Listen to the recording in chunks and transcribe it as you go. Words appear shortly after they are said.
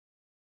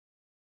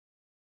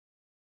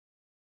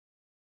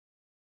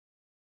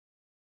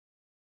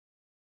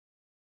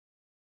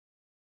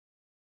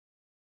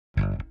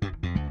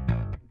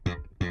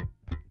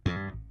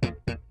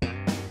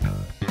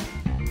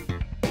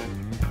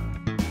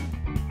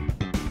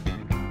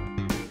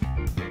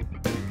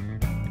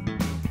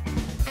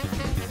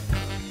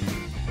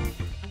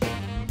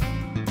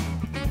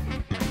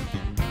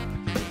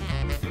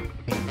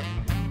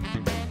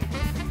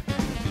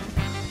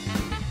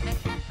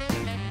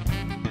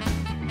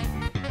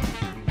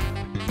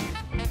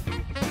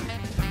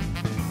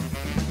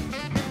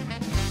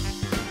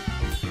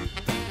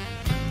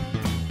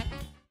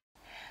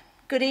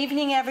Good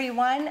evening,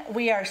 everyone.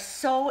 We are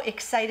so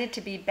excited to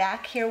be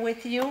back here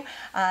with you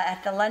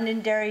at the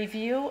Londonderry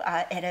View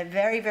at a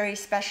very, very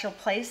special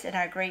place in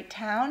our great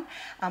town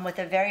with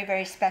a very,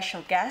 very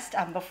special guest.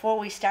 Before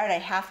we start, I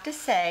have to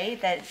say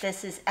that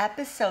this is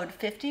episode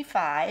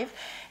 55,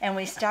 and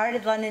we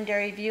started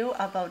Londonderry View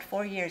about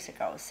 4 years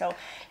ago. So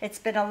it's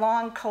been a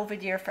long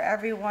COVID year for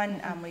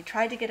everyone. We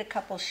tried to get a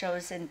couple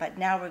shows in, but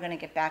now we're going to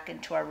get back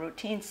into our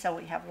routine, so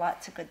we have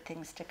lots of good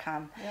things to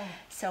come. Yeah.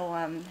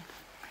 So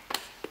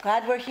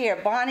glad we're here.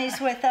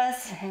 Bonnie's with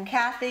us,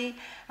 Kathy,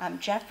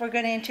 Jeff we're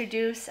going to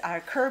introduce.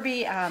 Our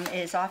Kirby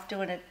is off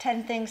doing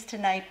 10 things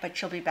tonight, but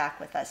she'll be back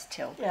with us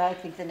too. Yeah, I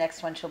think the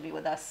next one she'll be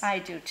with us. I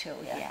do too,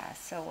 yeah.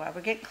 So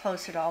we're getting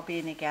closer to all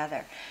being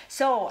together.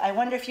 So I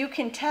wonder if you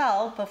can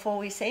tell, before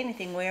we say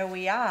anything, where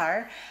we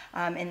are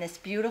in this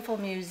beautiful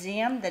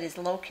museum that is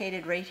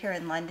located right here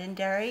in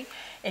Londonderry.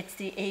 It's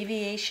the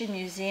Aviation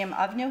Museum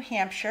of New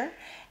Hampshire,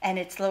 and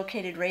it's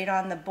located right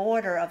on the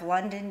border of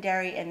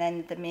Londonderry and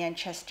then the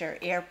Manchester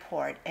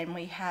airport. And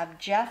we have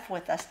Jeff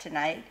with us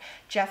tonight,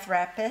 Jeff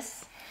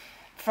Rappis.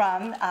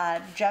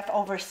 Jeff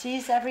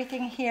oversees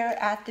everything here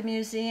at the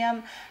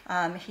museum.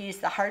 He's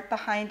the heart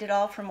behind it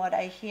all, from what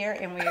I hear,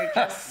 and we are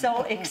just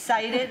so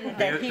excited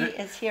that he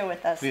is here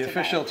with us tonight. The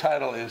official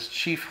title is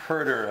Chief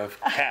Herder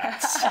of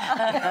Cats,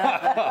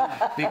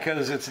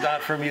 because it's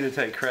not for me to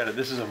take credit.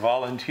 This is a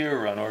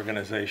volunteer-run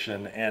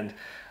organization, and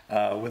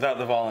without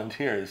the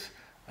volunteers,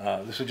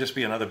 this would just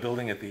be another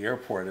building at the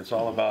airport. It's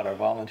all about our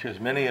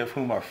volunteers, many of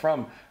whom are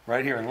from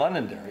right here in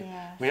Londonderry.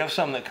 Yes. We have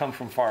some that come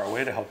from far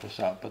away to help us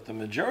out, but the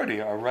majority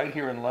are right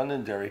here in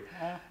Londonderry,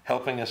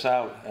 helping us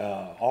out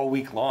all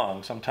week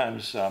long.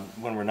 Sometimes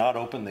when we're not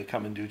open, they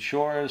come and do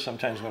chores.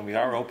 Sometimes when we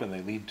are open,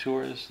 they lead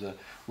tours. The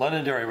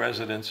Londonderry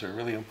residents are a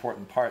really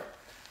important part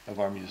of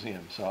our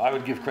museum, so I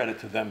would give credit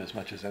to them as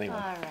much as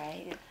anyone. All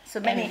right. So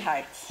many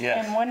hearts.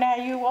 Yes. And when are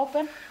you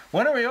open?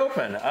 When are we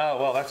open?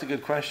 Well, that's a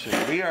good question.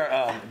 We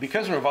are,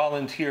 because we're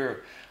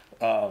volunteer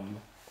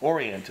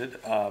oriented,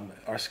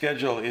 our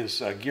schedule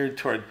is geared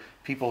toward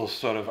people's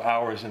sort of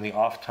hours in the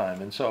off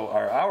time. And so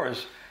our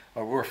hours,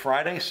 we're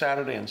Friday,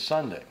 Saturday, and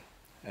Sunday.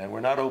 And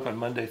we're not open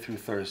Monday through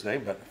Thursday,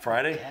 but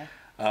Friday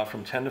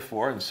from 10 to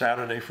 4 and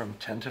Saturday from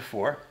 10 to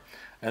 4.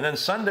 And then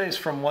Sundays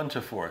from 1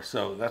 to 4.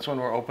 So that's when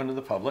we're open to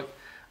the public.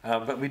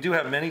 But we do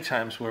have many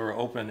times where we're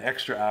open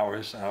extra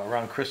hours.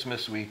 Around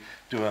Christmas, we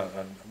do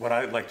what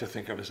I like to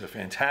think of as a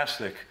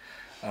fantastic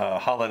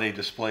holiday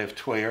display of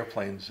toy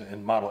airplanes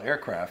and model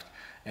aircraft.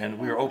 And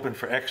we are open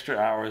for extra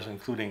hours,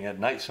 including at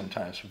night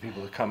sometimes, for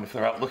people to come. If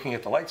they're out looking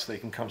at the lights, they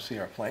can come see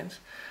our planes.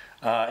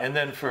 And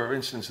then, for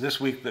instance,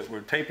 this week that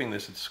we're taping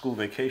this, it's school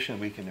vacation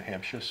week in New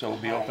Hampshire, so we'll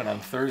be open on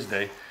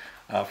Thursday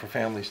for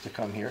families to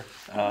come here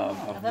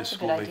of this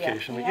school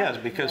vacation week. Yes,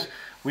 because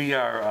we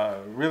are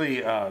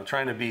really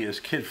trying to be as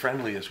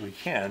kid-friendly as we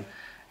can,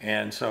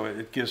 and so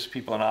it gives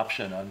people an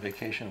option on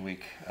vacation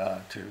week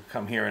to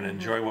come here and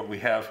enjoy what we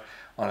have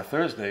on a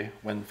Thursday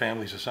when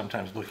families are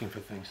sometimes looking for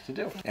things to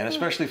do. And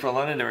especially for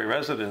Londonderry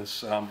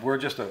residents, we're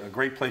just a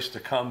great place to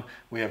come.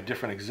 We have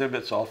different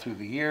exhibits all through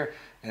the year,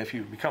 and if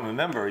you become a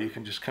member, you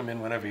can just come in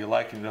whenever you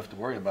like and you don't have to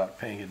worry about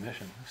paying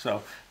admission.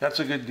 So that's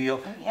a good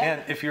deal.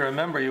 And if you're a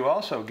member, you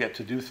also get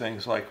to do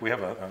things like we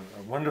have a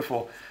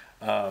wonderful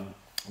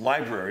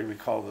library we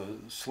call the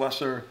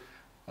Slessor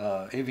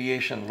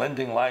Aviation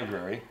Lending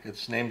Library.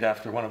 It's named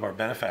after one of our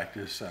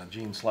benefactors,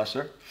 Gene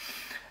Slessor.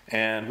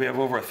 And we have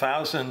over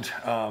 1,000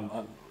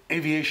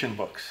 aviation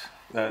books.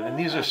 And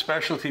these are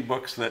specialty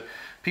books that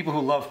people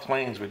who love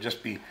planes would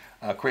just be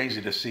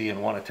crazy to see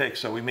and want to take.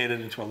 So we made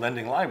it into a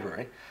lending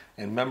library,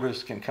 and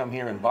members can come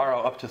here and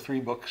borrow up to 3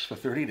 books for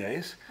 30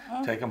 days,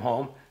 take them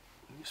home,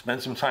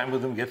 spend some time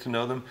with them, get to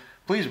know them.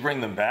 Please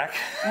bring them back.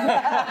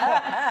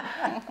 And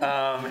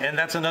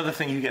that's another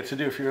thing you get to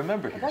do if you're a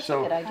member here. That's a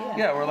good idea.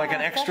 Yeah, we're like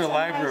an extra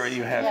library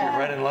you have here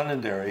right in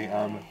Londonderry,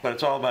 but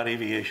it's all about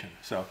aviation.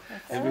 So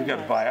and we've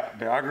got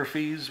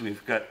biographies,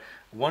 we've got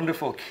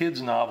wonderful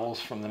kids novels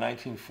from the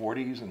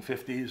 1940s and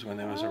 50s when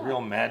there was a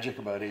real magic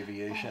about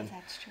aviation.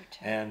 That's true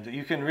too. And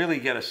you can really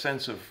get a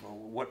sense of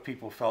what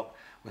people felt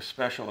was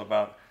special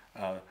about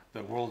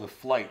the world of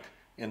flight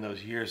in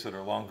those years that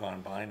are long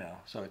gone by now.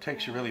 So it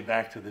takes you really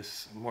back to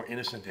this more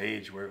innocent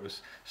age where it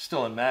was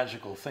still a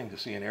magical thing to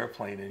see an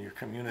airplane in your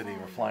community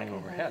or flying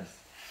overhead.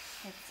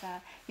 It's,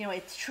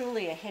 it's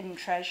truly a hidden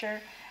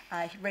treasure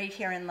right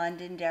here in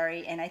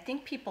Londonderry, and I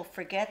think people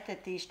forget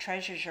that these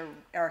treasures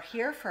are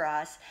here for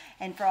us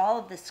and for all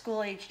of the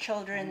school-age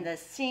children, the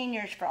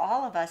seniors, for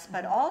all of us,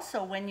 but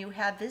also when you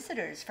have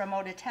visitors from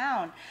out of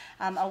town.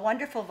 A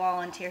wonderful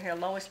volunteer here,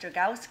 Lois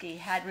Dragowski,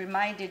 had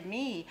reminded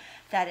me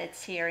that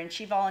it's here, and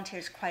she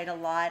volunteers quite a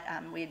lot.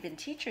 We had been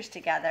teachers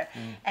together,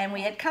 and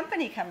we had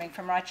company coming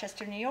from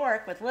Rochester, New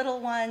York, with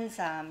little ones,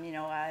 9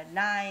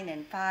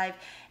 and 5,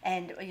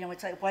 and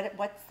it's like,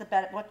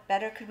 what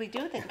better could we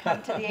do than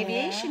come to the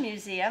Aviation Aviation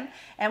Museum,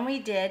 and we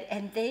did,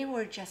 and they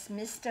were just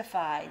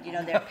mystified. You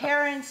know, their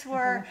parents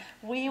were,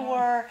 we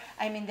were.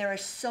 I mean, there are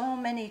so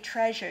many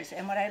treasures,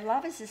 and what I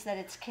love is that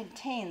it's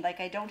contained. Like,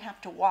 I don't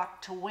have to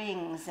walk to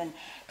Wings, and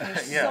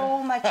there's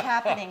so much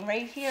happening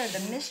right here,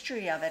 the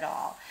mystery of it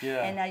all.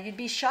 Yeah. And you'd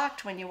be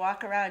shocked when you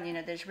walk around. You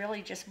know, there's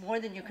really just more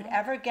than you could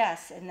ever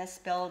guess in this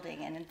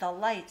building, and the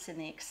lights and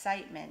the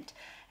excitement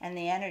and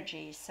the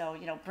energy. So,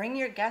 you know, bring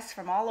your guests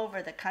from all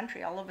over the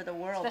country, all over the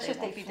world. Especially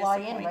They if won't they be fly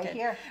in disappointed. right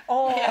here.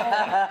 Oh,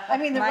 I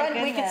mean, my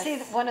we could see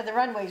goodness. one of the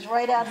runways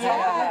right outside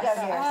Yes.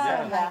 down here.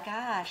 Oh, So, my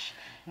gosh.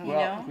 You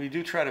Well, know? we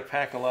do try to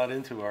pack a lot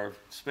into our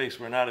space.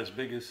 We're not as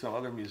big as some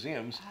other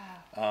museums,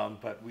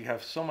 but we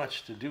have so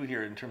much to do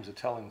here in terms of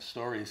telling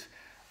stories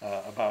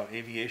about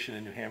aviation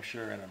in New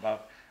Hampshire and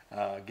about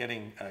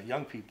getting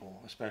young people,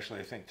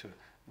 especially, I think, to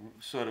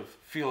sort of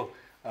feel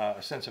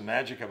a sense of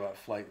magic about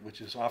flight, which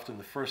is often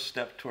the first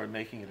step toward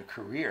making it a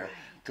career,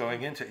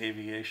 going into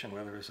aviation,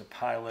 whether it's a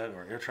pilot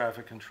or air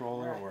traffic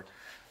controller or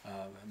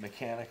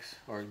mechanics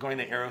or going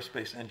to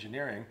aerospace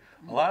engineering.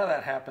 A lot of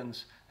that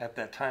happens at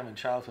that time in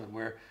childhood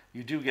where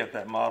you do get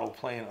that model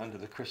plane under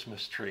the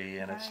Christmas tree,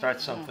 and it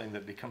starts something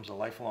that becomes a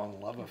lifelong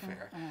love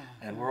affair.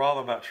 And we're all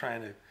about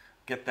trying to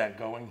get that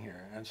going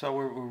here. And so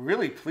we're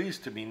really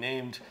pleased to be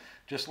named,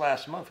 just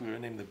last month, we were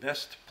named the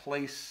best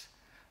place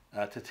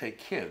to take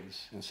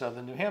kids in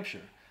southern New Hampshire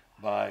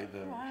by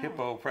the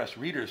Hippo Press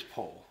Readers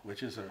Poll,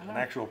 which is an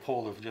actual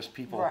poll of just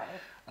people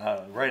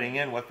writing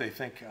in what they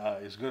think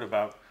is good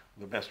about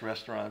the best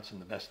restaurants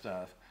and the best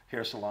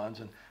hair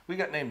salons. And we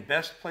got named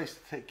best place to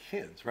take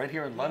kids right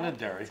here in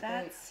Londonderry.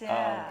 That's,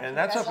 And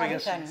that's up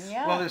against,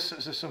 Yeah. well,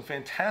 there's some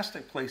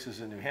fantastic places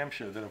in New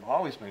Hampshire that have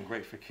always been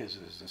great for kids.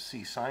 There's the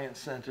Sea Science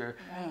Center,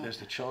 there's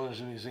the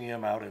Children's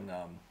Museum out in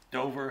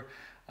Dover.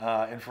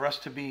 And for us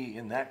to be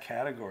in that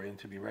category and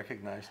to be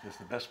recognized as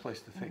the best place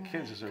to take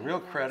kids is a real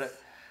credit.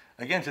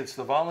 Again, it's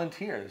the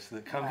volunteers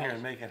that come here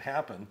and make it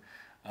happen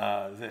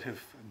that have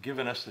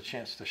given us the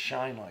chance to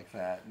shine like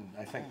that. And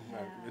I think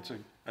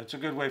it's a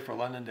good way for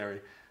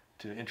Londonderry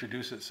to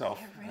introduce itself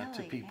to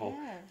really people.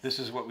 is. This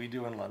is what we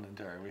do in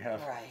Londonderry. We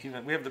have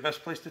Right. we have the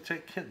best place to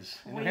take kids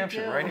in New We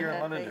Hampshire, do. right here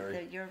in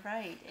Londonderry. You're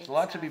right. There's a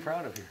lot to be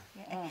proud of here.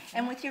 Yeah.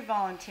 And with your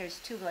volunteers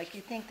too, like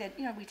you think that,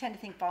 you know, we tend to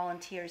think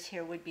volunteers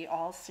here would be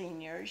all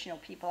seniors, you know,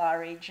 people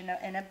our age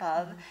and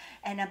above,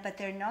 and but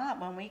they're not.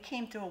 When we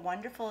came through, a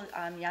wonderful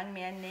young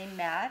man named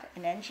Matt,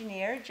 an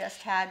engineer,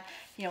 just had,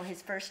 you know,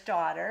 his first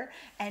daughter,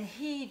 and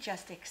he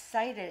just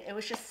excited. It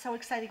was just so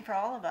exciting for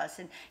all of us.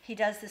 And he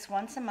does this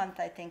once a month,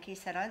 I think he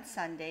said, on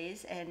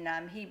Sundays. And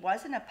he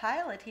wasn't a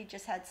pilot. He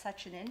just had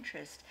such an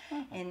interest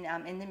in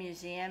the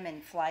museum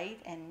and flight,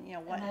 and you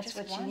know what, And that's just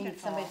what wonderful. you need.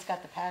 Somebody's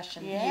got the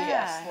passion. Yeah,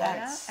 Yes, yeah,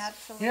 that's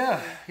absolutely.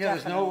 Yeah,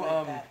 there's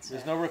Definitely that,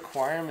 there's no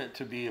requirement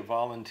to be a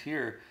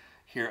volunteer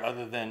here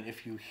other than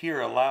if you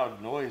hear a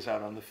loud noise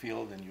out on the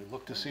field and you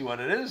look to see what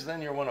it is,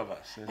 then you're one of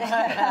us. And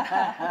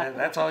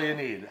that's all you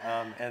need.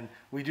 And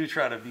we do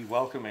try to be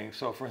welcoming.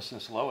 So for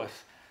instance, Lois,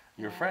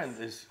 your friend,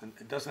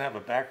 doesn't have a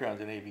background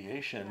in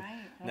aviation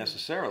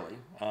necessarily.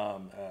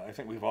 I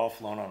think we've all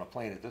flown on a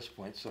plane at this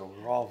point, so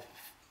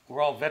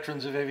we're all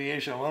veterans of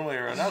aviation one way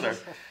or another.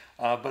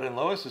 But in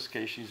Lois's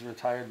case, she's a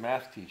retired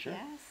math teacher.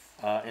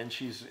 Yes. And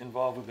she's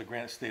involved with the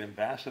Grant State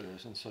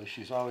Ambassadors, and so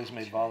she's always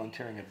made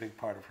volunteering a big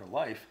part of her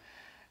life.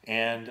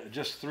 And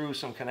just through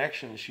some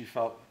connections, she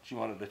felt she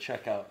wanted to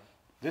check out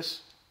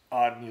this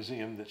odd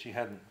museum that she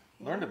hadn't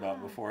learned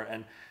about before,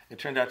 and it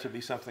turned out to be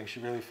something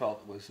she really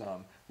felt was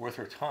worth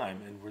her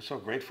time. And we're so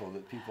grateful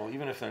that people,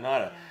 even if they're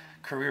not a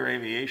career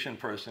aviation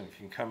person,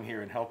 can come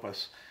here and help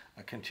us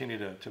continue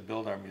to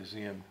build our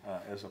museum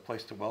as a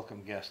place to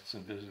welcome guests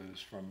and visitors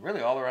from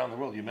really all around the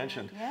world. You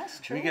mentioned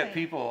we get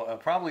people,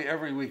 probably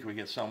every week we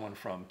get someone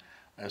from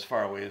as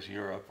far away as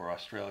Europe or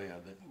Australia.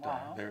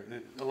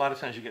 That a lot of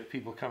times you get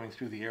people coming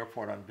through the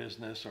airport on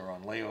business or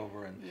on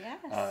layover, and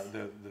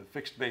the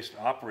fixed-based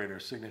operator,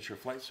 Signature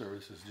Flight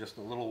Service, is just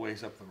a little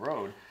ways up the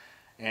road.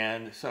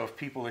 And so if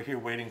people are here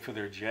waiting for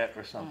their jet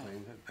or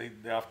something,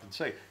 they often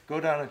say,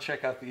 go down and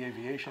check out the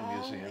Aviation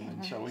Museum.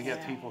 And so we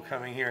get people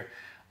coming here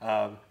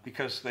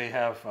because they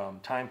have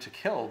time to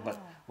kill, but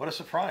what a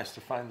surprise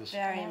to find this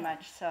Very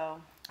much so.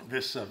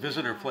 this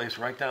visitor place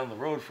right down the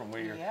road from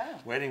where you're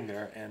waiting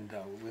there. And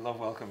we love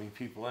welcoming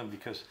people in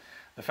because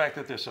the fact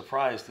that they're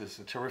surprised is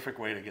a terrific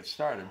way to get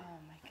started. Oh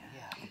my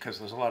God. Because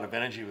there's a lot of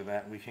energy with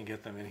that, and we can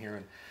get them in here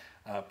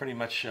and pretty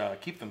much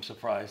keep them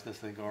surprised as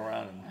they go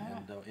around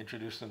and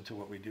introduce them to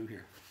what we do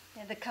here.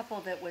 Yeah, the couple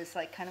that was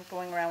like kind of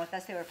going around with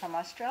us, they were from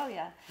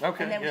Australia.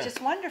 Okay, and it was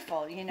just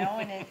wonderful, you know,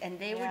 and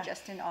they were Yeah.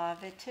 just in awe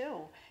of it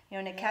too. You know,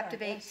 and it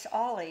captivates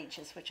all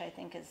ages, which I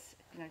think is,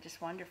 you know,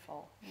 just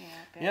wonderful.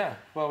 Yeah,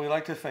 well, we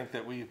like to think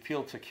that we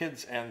appeal to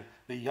kids and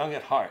the young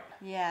at heart.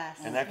 Yes.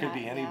 And that could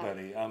be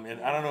anybody.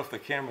 And I don't know if the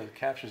camera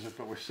captures it,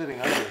 but we're sitting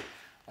under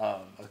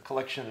a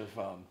collection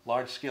of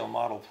large-scale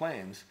model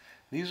planes.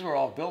 These were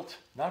all built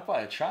not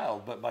by a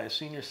child, but by a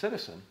senior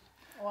citizen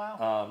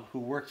who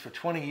worked for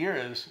 20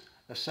 years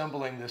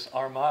assembling this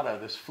armada,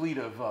 this fleet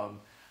of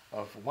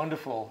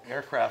wonderful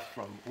aircraft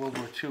from World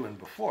War II and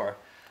before.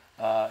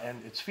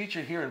 And it's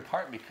featured here in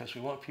part because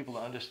we want people to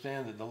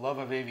understand that the love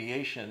of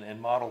aviation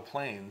and model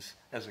planes,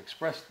 as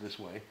expressed this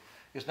way,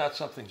 is not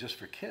something just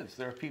for kids.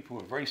 There are people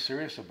who are very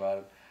serious about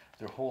it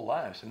their whole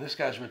lives. And this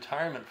guy's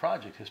retirement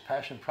project, his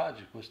passion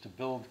project, was to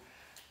build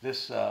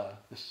this,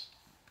 this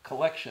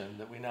collection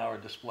that we now are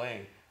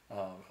displaying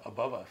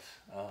above us.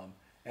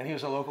 And he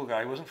was a local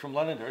guy. He wasn't from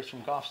Londonderry, he's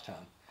from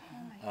Goffstown.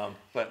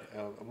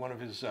 But one of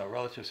his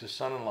relatives, his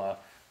son-in-law,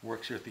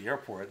 works here at the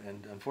airport.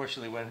 And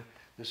unfortunately, when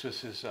this was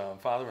his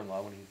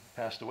father-in-law, when he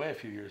passed away a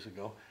few years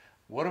ago,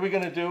 what are we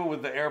going to do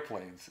with the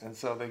airplanes? And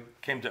so they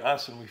came to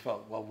us, and we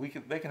felt, well,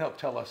 they can help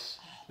tell us.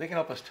 They can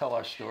help us tell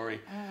our story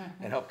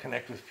and help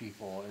connect with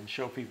people and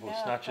show people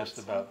it's not just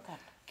about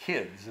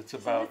kids. It's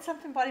about it's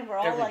something, buddy. We're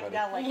all everybody. like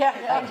that. Like, Yeah.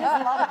 I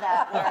just love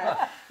that.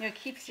 Where, you know, it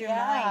keeps your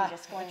mind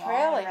just going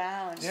all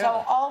around. Yeah.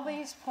 So all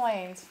these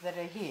planes that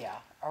are here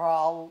are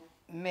all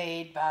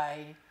made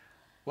by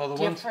well,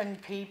 the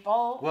different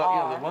people? Well, or?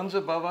 yeah, the ones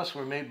above us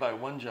were made by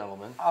one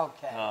gentleman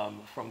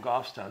from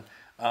Goffstown.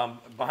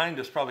 Behind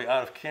us, probably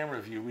out of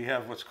camera view, we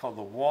have what's called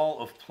the Wall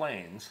of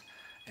Planes.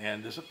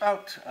 And there's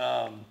about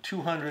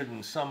 200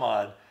 and some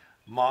odd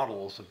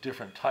models of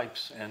different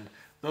types. And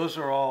those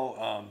are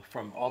all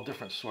from all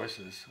different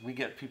sources. We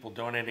get people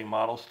donating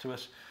models to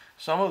us.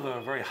 Some of them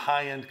are very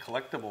high-end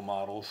collectible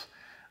models.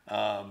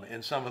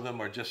 And some of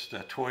them are just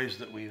toys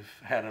that we've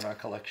had in our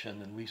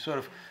collection. And we sort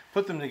of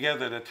put them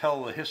together to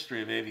tell the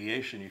history of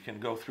aviation. You can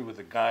go through with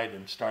a guide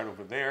and start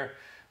over there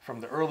from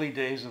the early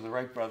days of the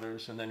Wright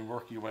brothers and then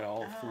work your way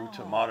all through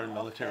to modern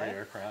military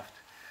aircraft.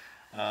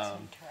 That's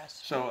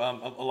interesting.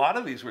 So a lot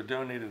of these were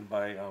donated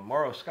by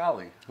Mauro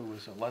Scali, who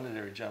was a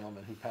Londonderry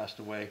gentleman who passed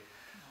away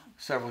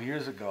several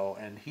years ago.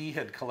 And he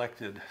had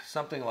collected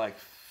something like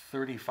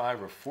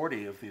 35 or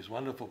 40 of these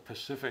wonderful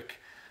Pacific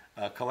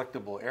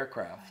collectible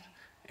aircraft.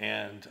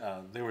 And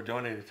they were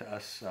donated to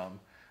us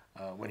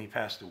when he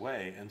passed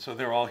away. And so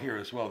they're all here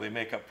as well. They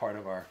make up part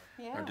of our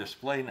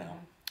display now.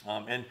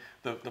 And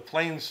the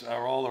planes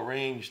are all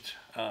arranged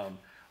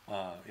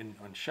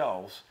on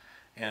shelves.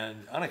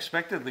 And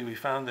unexpectedly, we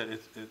found that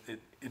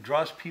it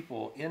draws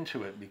people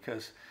into it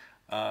because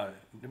no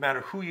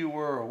matter who you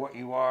were or what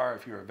you are,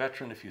 if you're a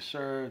veteran, if you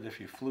served, if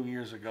you flew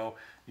years ago,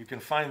 you can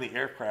find the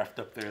aircraft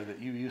up there that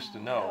you used to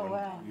know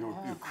and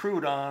you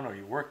crewed on or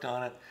you worked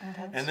on it.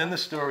 And then the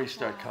stories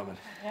start coming.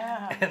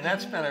 And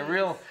that's been a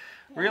real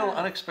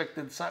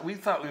unexpected sign. We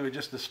thought we would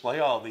just display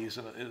all these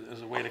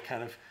as a way to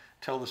kind of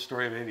tell the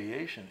story of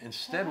aviation.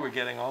 Instead, we're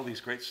getting all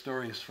these great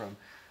stories from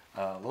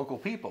local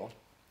people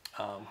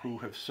who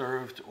have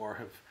served or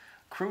have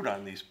crewed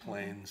on these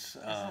planes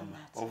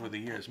over the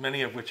years,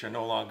 many of which are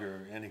no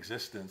longer in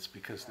existence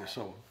because they're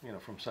so,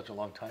 from such a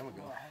long time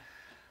ago.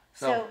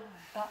 So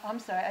I'm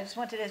sorry, I just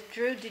wanted to ask,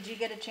 Drew, did you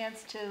get a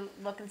chance to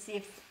look and see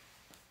if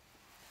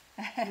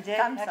you did?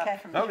 Thumbs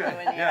up from you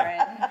and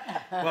Aaron.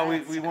 Well,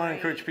 we want to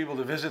encourage people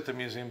to visit the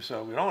museum,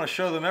 so we don't want to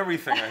show them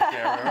everything on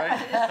camera,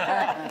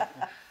 right?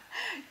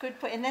 Good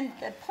point. And then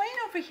the plane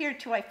over here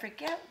too, I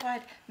forget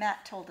what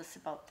Matt told us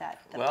about that.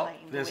 Well,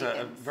 there's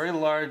a very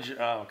large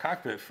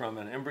cockpit from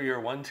an Embraer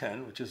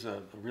 110, which is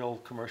a real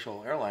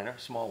commercial airliner,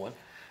 small one.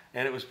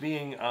 And it was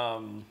being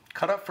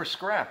cut up for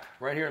scrap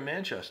right here in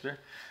Manchester.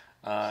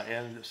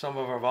 And some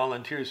of our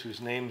volunteers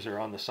whose names are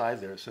on the side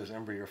there, it says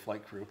Embraer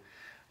Flight Crew,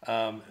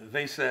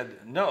 they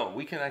said, no,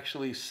 we can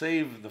actually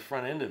save the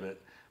front end of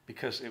it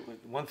because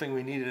one thing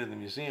we needed in the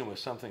museum was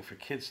something for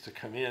kids to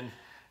come in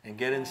and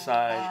get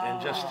inside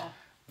and just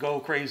go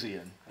crazy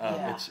in.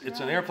 It's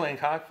an airplane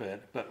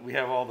cockpit, but we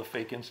have all the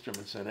fake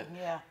instruments in it.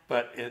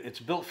 But it's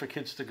built for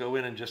kids to go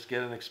in and just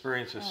get an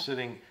experience of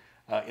sitting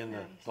in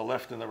the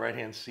left and the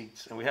right-hand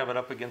seats. And we have it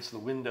up against the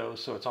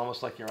windows, so it's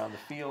almost like you're on the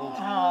field.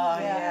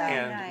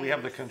 And we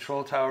have the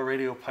control tower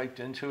radio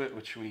piped into it,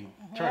 which we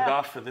turned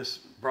off for this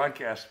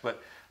broadcast,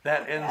 but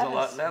that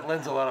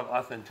lends a lot of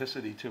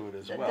authenticity to it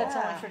as well. That's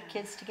only for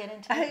kids to get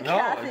into?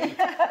 No, we've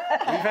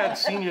had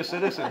senior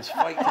citizens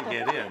fight to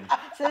get in.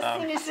 So a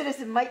senior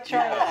citizen might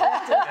try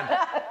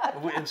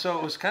it. And so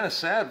it was kind of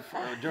sad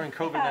during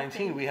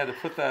COVID-19. We had to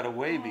put that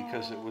away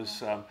because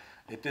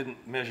it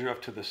didn't measure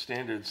up to the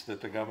standards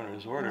that the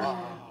governor's order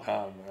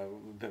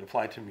that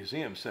applied to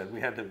museums said. We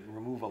had to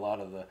remove a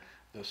lot of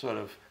the sort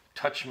of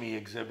touch me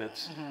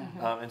exhibits.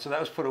 And so that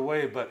was put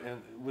away, but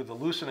with the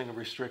loosening of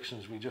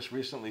restrictions, we just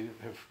recently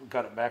have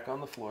got it back on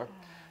the floor.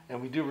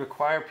 And we do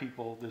require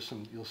people,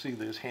 you'll see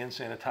there's hand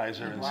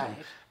sanitizer and some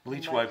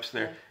bleach wipes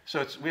there.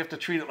 So we have to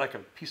treat it like a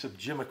piece of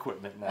gym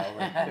equipment now.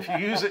 Right? If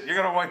you use it, you're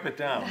gonna wipe it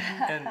down.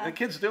 And the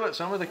kids do it.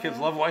 Some of the kids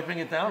love wiping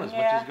it down as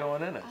much as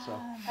going in it. So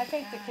I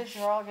think the kids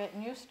are all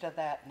getting used to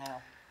that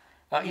now.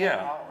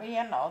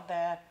 You know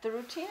that. The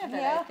routine of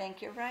it, I think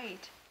you're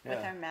right.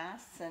 With our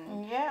masks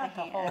and the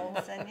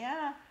hands and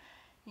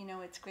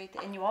it's great.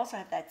 And you also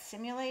have that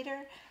simulator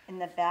in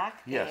the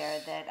back there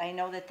that I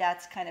know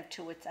that's kind of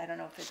too, I don't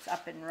know if it's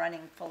up and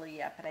running fully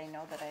yet, but I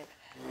know that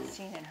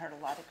seen and heard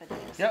a lot of good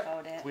things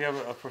about it. We have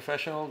a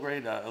professional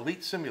grade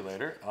elite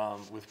simulator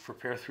with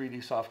Prepare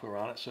 3D software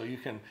on it, so you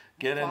can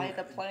get Fly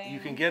the plane. You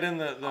can get in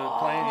the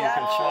plane. You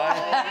can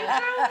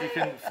fly. You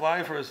can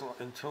fly for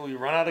until you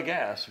run out of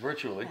gas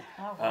virtually.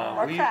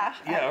 Or crash.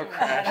 Yeah, or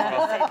crash.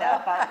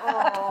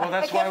 Well,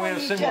 that's why we have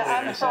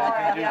simulators, so you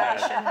can do I that.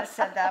 shouldn't have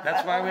said that.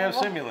 That's but- why we have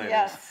simulators.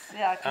 Yes,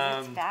 yeah,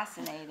 because it's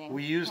fascinating.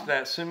 We used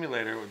that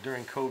simulator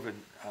during COVID,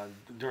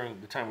 during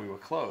the time we were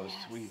closed.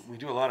 Yes. We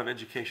do a lot of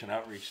education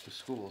outreach to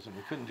schools, and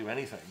we couldn't do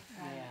anything.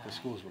 The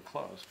schools were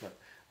closed,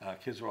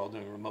 but kids were all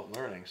doing remote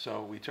learning.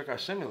 So we took our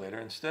simulator,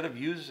 instead of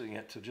using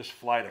it to just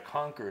fly to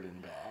Concord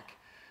and back,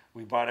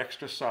 we bought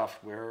extra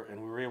software,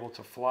 and we were able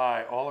to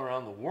fly all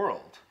around the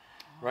world,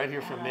 right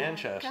here from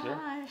Manchester.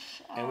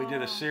 Gosh. And we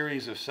did a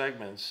series of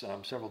segments,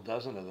 several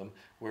dozen of them,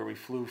 where we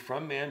flew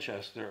from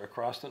Manchester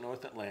across the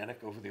North Atlantic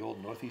over the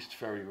old Northeast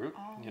Ferry route,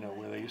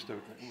 where they used to,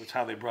 it's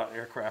how they brought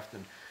aircraft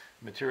and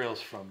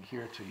materials from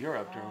here to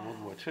Europe during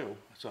World War II.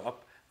 So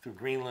up through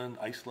Greenland,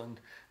 Iceland,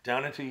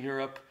 down into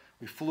Europe.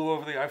 We flew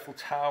over the Eiffel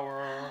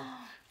Tower.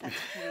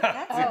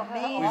 That's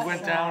amazing. We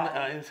went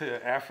down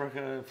into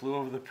Africa and flew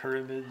over the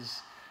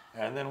pyramids,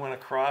 and then went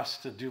across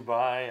to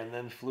Dubai, and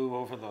then flew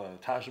over the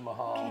Taj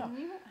Mahal.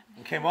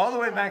 And came all the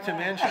way back to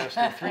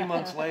Manchester 3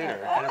 months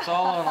later, and it's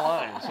all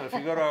online. So if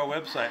you go to our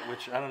website,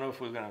 which I don't know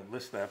if we're going to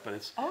list that, but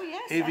it's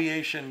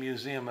Aviation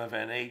Museum of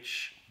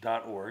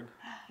NH.org,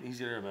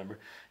 easy to remember.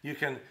 You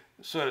can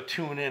sort of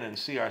tune in and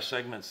see our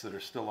segments that are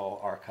still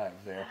all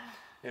archived there.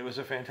 It was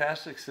a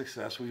fantastic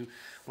success.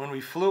 When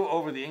we flew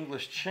over the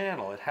English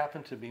Channel, it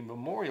happened to be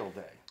Memorial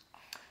Day.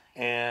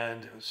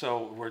 And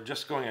so we're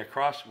just going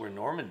across where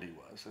Normandy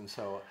was. And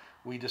so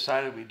we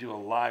decided we'd do a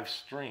live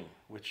stream,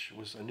 which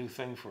was a new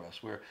thing for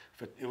us, where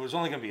it was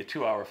only going to be a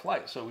 2-hour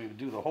flight. So we would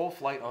do the whole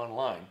flight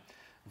online,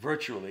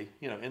 virtually,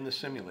 in the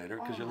simulator,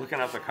 because you're looking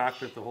out the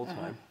cockpit the whole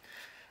time.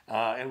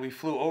 And we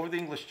flew over the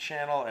English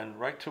Channel and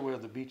right to where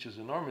the beaches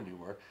in Normandy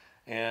were.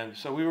 And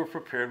so we were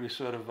prepared. We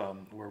sort of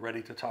were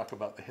ready to talk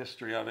about the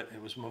history of it.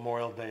 It was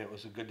Memorial Day. It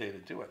was a good day to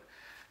do it.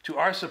 To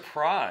our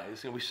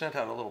surprise, we sent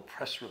out a little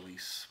press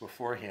release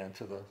beforehand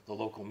to the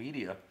local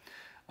media.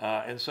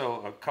 And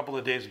so a couple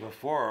of days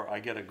before, I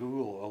get a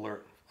Google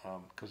alert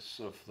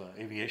because of the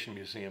Aviation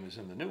Museum is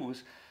in the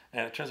news.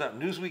 And it turns out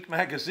Newsweek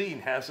magazine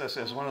has us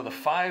as one of the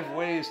 5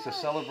 ways to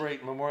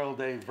celebrate Memorial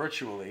Day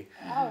virtually.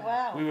 Oh,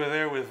 wow. We were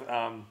there with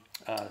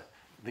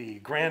the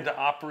Grand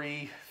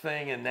Opry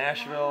thing in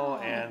Nashville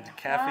and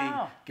Kathy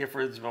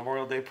Gifford's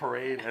Memorial Day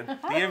Parade and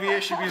the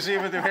Aviation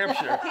Museum of New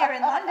Hampshire. Here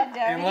in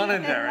Londonderry. In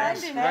Londonderry,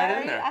 it's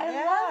right in there. I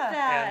love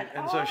that.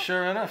 And so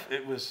sure enough,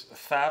 it was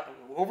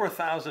over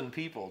 1,000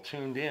 people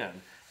tuned in.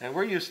 And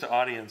we're used to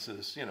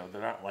audiences,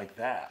 that aren't like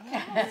that.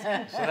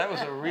 So that was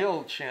a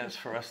real chance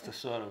for us to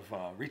sort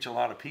of reach a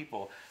lot of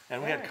people.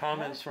 And we had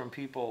comments from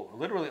people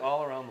literally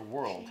all around the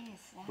world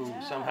who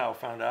somehow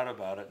found out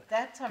about it.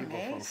 That's people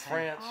amazing. from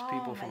France,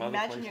 people from other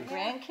places. Imagine your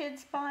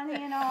grandkids, Bonnie,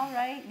 and all,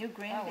 right? New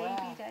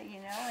grandbaby,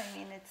 I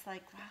mean, it's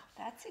like, wow,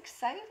 that's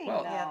exciting,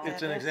 Well, though.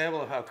 it's an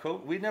example of how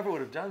we never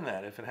would have done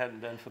that if it hadn't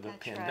been for the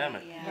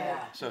pandemic. Right,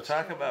 So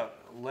talk about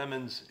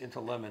lemons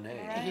into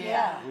lemonade.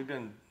 Yeah. We've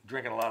been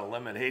drinking a lot of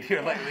lemonade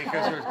here lately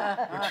because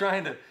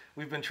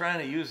we've been trying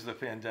to use the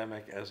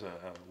pandemic as a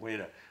way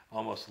to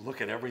almost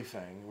look at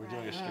everything. We're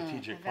doing a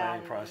strategic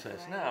planning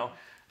process now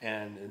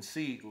and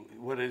see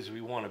what it is we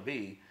want to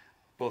be,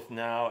 both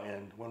now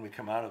and when we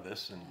come out of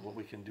this, and what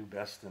we can do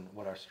best and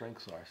what our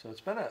strengths are. So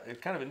it's been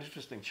kind of an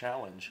interesting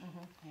challenge.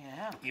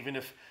 Even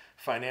if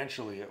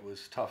financially it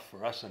was tough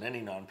for us and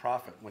any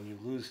nonprofit when you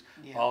lose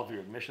all of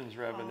your admissions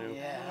revenue.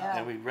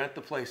 And we rent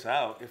the place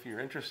out if you're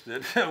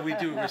interested. We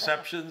do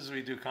receptions,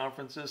 we do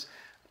conferences,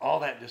 all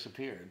that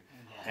disappeared.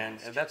 And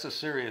that's a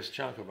serious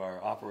chunk of our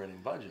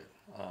operating budget.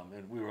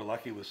 And we were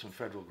lucky with some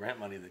federal grant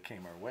money that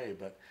came our way,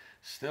 but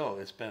still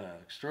it's been an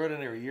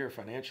extraordinary year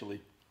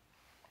financially.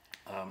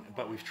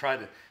 But we've tried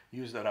to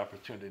use that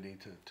opportunity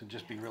to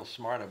just be real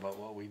smart about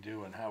what we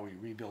do and how we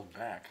rebuild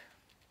back.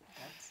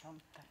 That's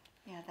something.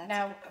 Yeah, that's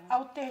Now,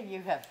 out there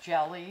you have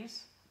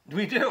jellies.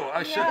 We do.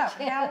 I should.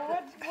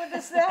 Now, what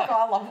is that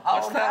all about?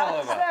 What's that all How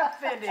does about? that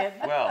fit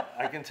in? Well,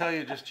 I can tell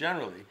you just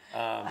generally,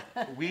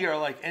 we are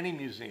like any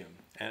museum.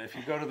 And if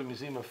you go to the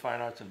Museum of Fine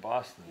Arts in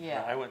Boston,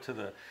 I went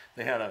to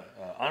they had a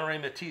Henri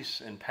Matisse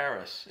in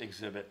Paris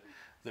exhibit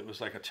that was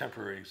like a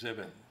temporary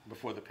exhibit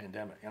before the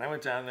pandemic. And I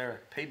went down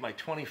there, paid my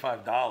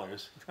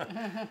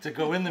 $25 to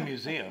go in the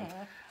museum.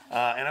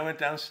 And I went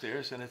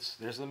downstairs, and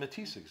there's the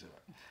Matisse exhibit.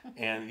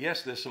 And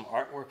yes, there's some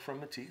artwork from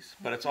Matisse,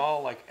 but it's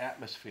all like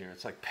atmosphere.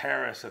 It's like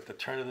Paris at the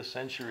turn of the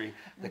century,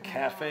 the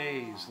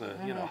cafes, the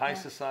high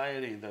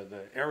society,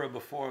 the era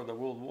before the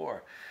World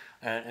War.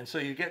 And so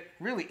you get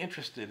really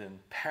interested in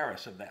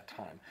Paris of that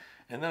time.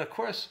 And then, of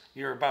course,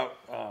 you're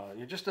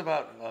just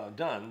about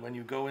done when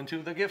you go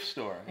into the gift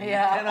store. And you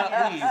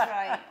cannot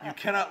leave. You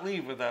cannot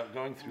leave without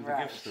going through the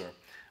gift store.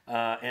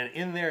 And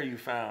in there you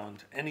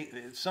found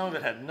some of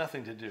it had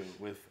nothing to do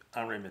with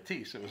Henri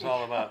Matisse. It was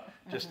all about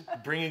just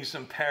bringing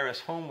some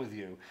Paris home with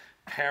you,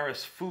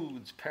 Paris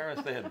foods,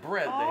 they had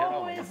bread, they had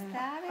all Oh, of is it.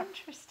 that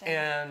interesting?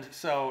 And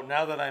so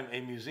now that I'm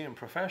a museum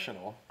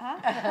professional,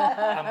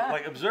 I'm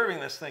like observing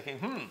this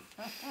thinking,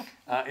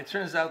 it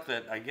turns out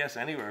that I guess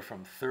anywhere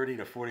from 30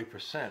 to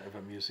 40% of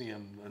a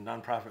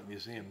nonprofit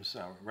museum's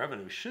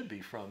revenue should be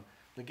from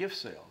the gift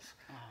sales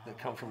that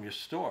come from your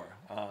store.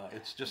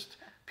 It's just,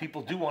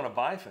 people do want to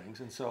buy things,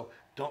 and so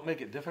don't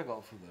make it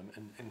difficult for them.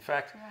 And in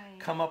fact, Right.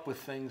 come up with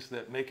things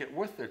that make it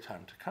worth their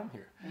time to come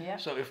here. Yeah.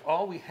 So if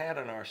all we had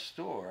in our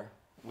store,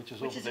 which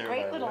is Which over is a there,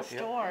 great by the little way,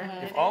 store.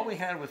 if It all is. we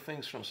had were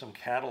things from some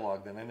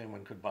catalog that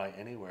anyone could buy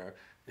anywhere,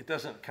 it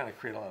doesn't kind of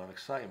create a lot of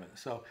excitement.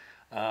 So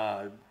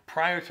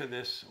prior to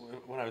this,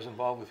 when I was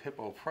involved with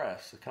Hippo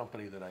Press, the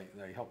company that I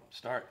helped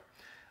start,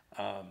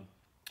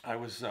 I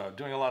was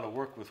doing a lot of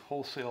work with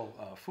wholesale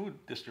food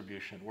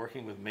distribution,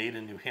 working with Made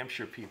in New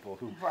Hampshire people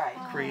who Right.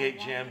 create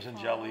jams and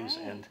jellies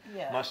right. and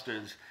Yeah.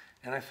 mustards.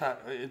 And I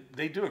thought,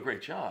 they do a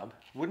great job.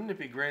 Wouldn't it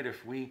be great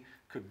if we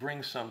could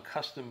bring some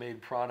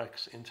custom-made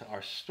products into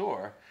our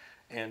store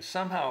and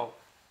somehow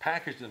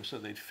package them so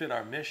they'd fit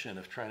our mission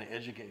of trying to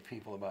educate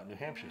people about New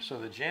Hampshire? So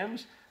the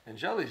jams and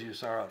jellies you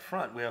saw out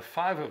front, we have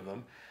 5 of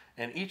them,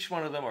 and each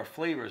one of them are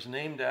flavors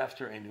named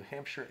after a New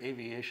Hampshire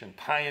aviation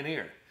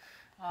pioneer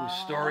whose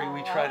story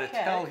we try to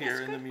okay. tell here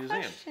That's in a the good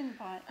museum. question,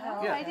 Bon.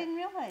 Oh, Yeah. I didn't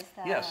realize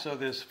that. Yeah, so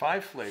there's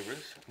 5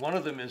 flavors. One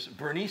of them is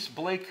Bernice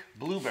Blake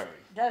Blueberry.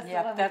 That's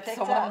Yep, the one we that's picked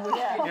the one up. we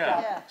Yeah. picked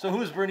Yeah. So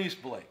who's Bernice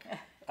Blake?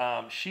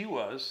 She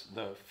was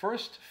the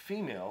first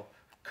female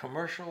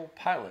commercial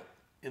pilot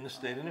in the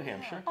state of New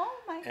Hampshire. Oh,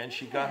 my And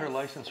she got her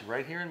goodness. license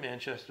right here in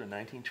Manchester in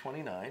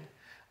 1929.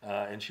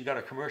 And she got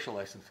a commercial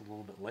license a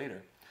little bit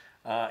later.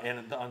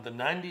 And on the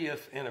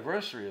 90th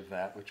anniversary of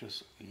that, which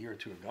was a year or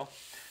 2 ago,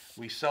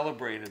 we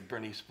celebrated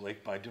Bernice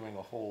Blake by doing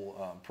a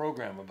whole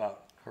program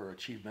about her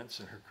achievements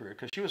in her career,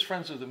 because she was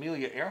friends with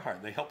Amelia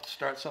Earhart. They helped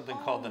start something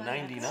called the my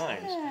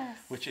 99s, goodness.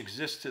 which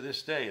exists to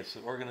this day. It's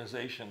an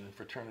organization and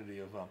fraternity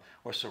of,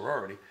 or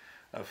sorority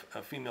of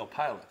female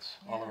pilots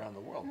all around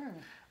the world.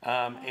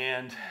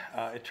 And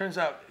it turns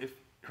out, if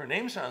her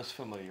name sounds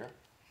familiar,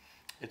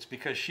 it's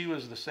because she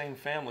was the same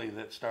family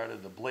that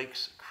started the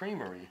Blake's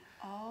Creamery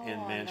Oh, in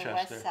on the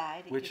Manchester, west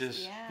side, it which used-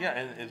 is, yeah.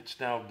 and it's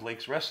now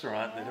Blake's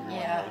Restaurant that everyone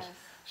Yes. knows.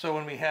 So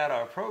when we had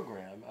our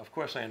program, of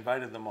course, I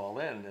invited them all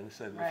in and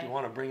said, if Right. you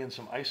want to bring in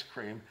some ice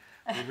cream,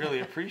 we'd really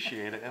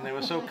appreciate it. And they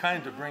were so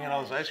kind to bring in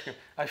all this ice cream.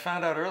 I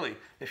found out early,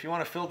 if you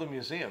want to fill the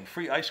museum,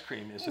 free ice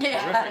cream is a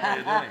terrific way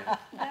of doing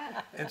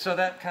it. And so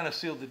that kind of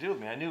sealed the deal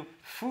with me. I knew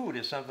food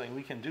is something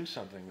we can do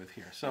something with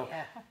here. So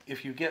Yeah.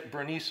 if you get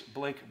Bernice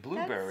Blake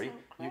Blueberry,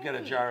 so you get a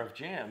great. jar of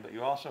jam, but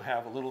you also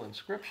have a little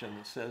inscription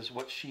that says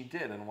what she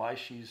did and why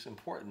she's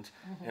important,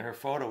 and her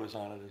photo is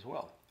on it as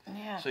well.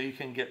 Yeah. So you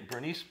can get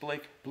Bernice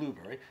Blake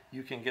Blueberry.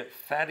 You can get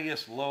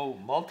Thaddeus Lowe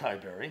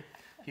Multiberry.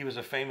 He was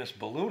a famous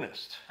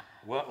balloonist,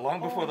 well, long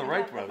before the they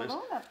Wright have the brothers.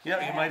 balloon up Yeah,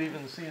 there. you might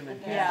even see him in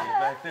Canada Yeah.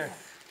 back there.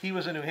 He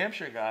was a New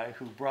Hampshire guy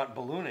who brought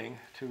ballooning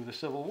to the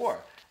Civil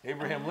War.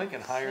 Abraham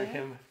Lincoln hired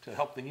him to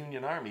help the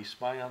Union Army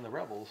spy on the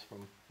rebels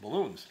from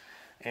balloons.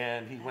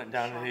 And he went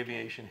down in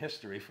aviation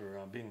history for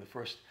being the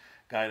first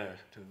guy to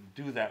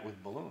do that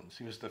with balloons.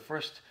 He was the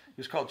first, he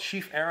was called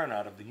Chief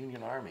Aeronaut of the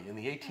Union Army in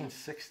the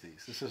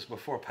 1860s. This is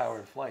before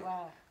powered flight.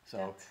 Wow, So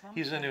that's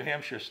he's a New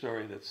Hampshire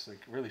story that's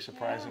like really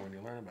surprising when you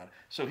learn about it.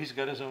 So he's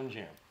got his own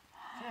jam.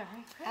 Very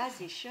good. As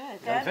he should.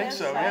 I think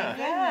so, yeah.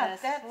 Yeah,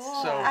 Goodness, that's,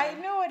 boy. So I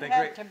knew it they had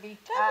great- to be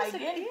That was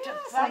tied a- into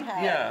yes,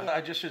 somehow. Yeah,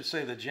 I just should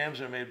say the jams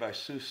are made by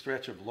Sue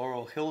Stretch of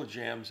Laurel Hill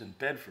Jams in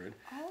Bedford.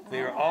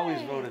 They are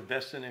always voted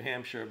best in New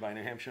Hampshire by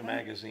New Hampshire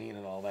Magazine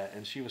and all that.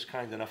 And she was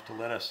kind enough to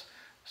let us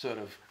sort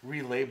of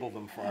relabel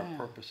them for our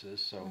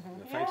purposes. So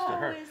thanks to Oh,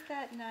 her. is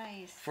that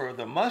nice? For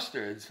the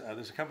mustards,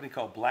 there's a company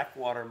called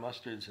Blackwater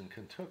Mustards in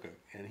Kentucky,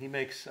 and he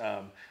makes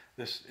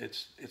this.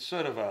 It's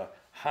sort of a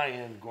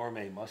high-end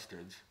gourmet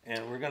mustards,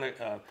 and we're gonna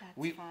fun.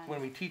 when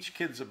we teach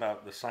kids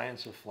about the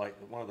science of flight,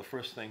 one of the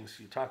first things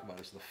you talk about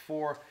is the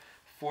 4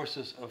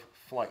 forces of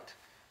flight: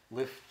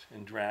 lift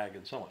and drag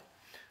and so on.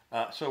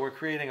 So we're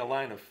creating a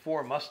line of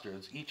 4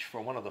 mustards, each for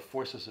one of the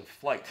forces of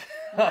flight.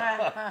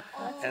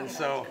 And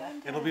so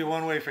it'll be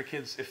one way for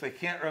kids, if they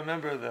can't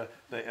remember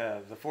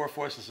the 4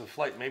 forces of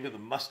flight, maybe the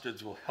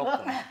mustards will help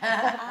them.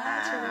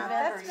 That's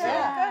very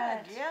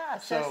good,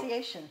 yes. So,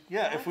 Association.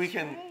 yeah, if we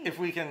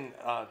can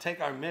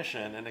take our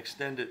mission and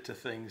extend it to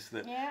things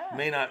that Yeah.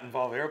 may not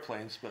involve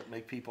airplanes but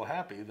make people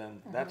happy,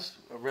 then that's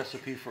a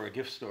recipe for a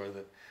gift store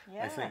that I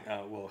Yeah. think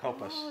will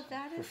help us Oh,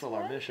 that is fulfill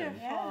our mission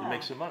wonderful. and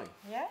make some money.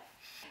 Yeah.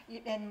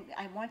 And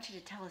I want you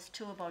to tell us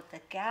too about the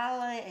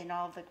gala and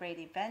all the great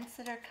events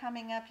that are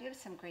coming up. You have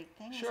some great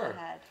things Sure.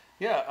 ahead.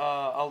 Yeah,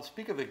 I'll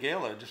speak of the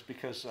gala just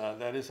because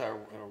that is our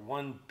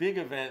one big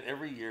event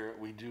every year.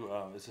 We do,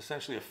 it's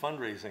essentially a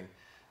fundraising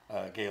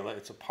gala.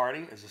 It's a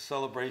party, it's a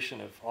celebration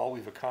of all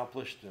we've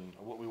accomplished and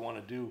what we want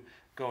to do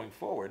going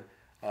forward.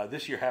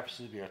 This year happens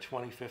to be our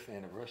 25th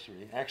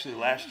anniversary. Actually,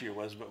 last year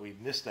was, but we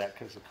missed that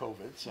because of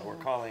COVID, so we're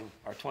calling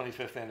our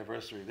 25th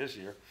anniversary this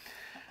year.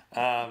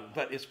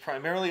 But it's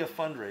primarily a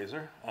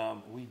fundraiser.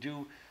 We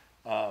do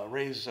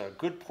raise a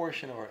good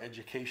portion of our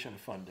education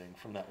funding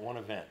from that one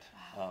event.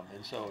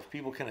 And so if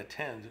people can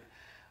attend,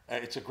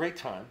 it's a great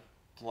time.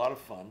 It's a lot of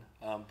fun,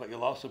 but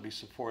you'll also be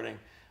supporting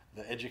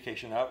the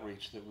education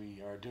outreach that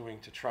we are doing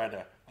to try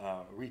to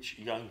reach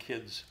young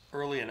kids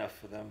early enough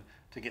for them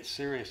to get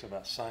serious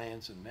about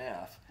science and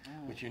math.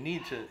 But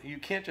you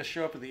can't just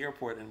show up at the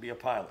airport and be a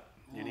pilot.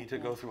 You need to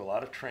go through a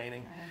lot of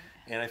training.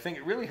 And I think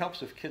it really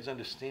helps if kids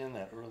understand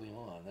that early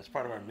on. That's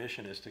part of our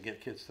mission, is to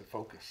get kids to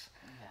focus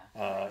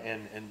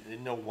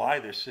and know why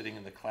they're sitting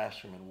in the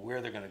classroom and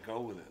where they're going to go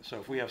with it. So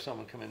if we have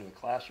someone come into a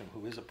classroom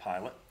who is a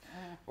pilot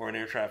or an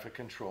air traffic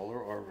controller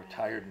or a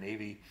retired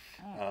Navy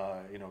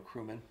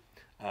crewman,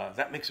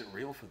 that makes it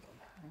real for them.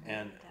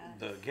 And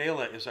the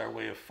gala is our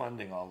way of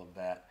funding all of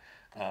that,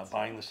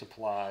 buying the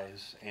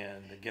supplies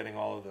and getting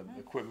all of the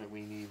equipment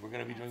we need. We're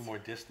going to be doing more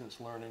distance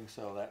learning,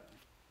 so that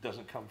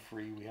doesn't come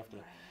free. We have to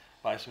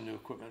buy some new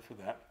equipment for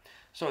that.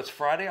 So it's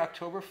Friday,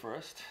 October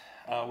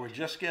 1st. We're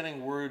just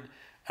getting word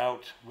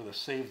out with a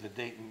save the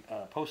date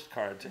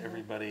postcard to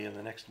everybody in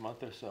the next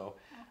month or so.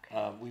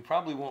 We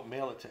probably won't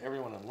mail it to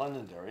everyone in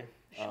Londonderry,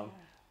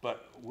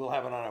 but we'll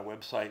have it on our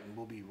website, and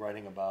we'll be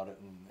writing about it,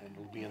 and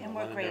it'll be in the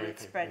Londonderry paper. And we're great at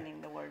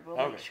spreading the word.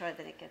 We'll make sure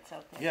that it gets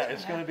out there. Yeah,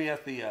 it's going to be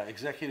at the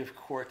Executive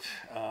Court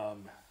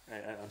on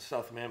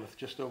South Mammoth,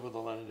 just over the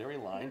Londonderry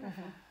line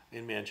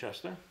in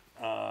Manchester.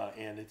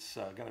 And it's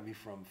going to be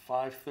from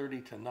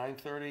 5:30 to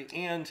 9:30.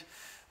 And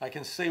I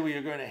can say what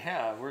you're going to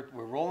have. We're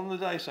rolling the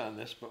dice on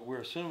this, but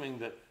we're assuming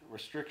that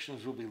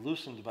restrictions will be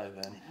loosened by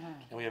then.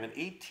 And we have an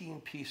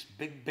 18-piece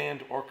big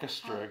band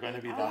orchestra going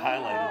to be the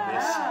highlight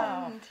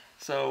of this.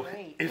 So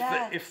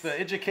if the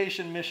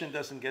education mission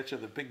doesn't get you,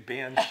 the big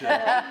band should.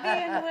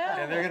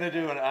 And they're going to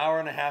do an hour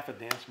and a half of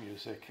dance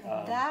music.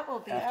 That will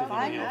be fun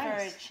for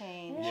a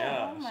change.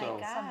 Yeah, oh my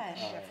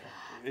gosh.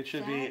 It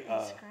should be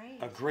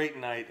a great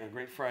night, a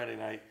great Friday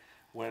night,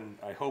 when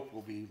I hope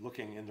we'll be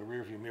looking in the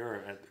rearview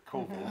mirror at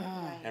COVID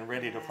and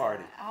ready to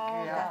party.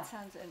 Oh, that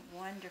sounds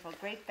wonderful.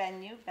 Great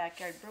venue,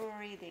 backyard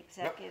brewery, the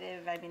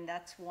executive. I mean,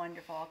 that's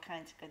wonderful. All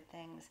kinds of good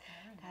things.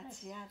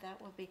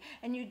 That will be.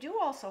 And you do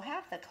also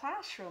have the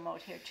classroom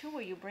out here too,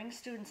 where you bring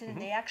students in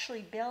and they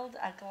actually build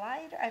a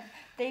glider.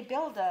 They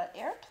build an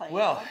airplane,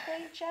 don't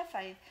they, Jeff?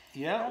 I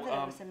know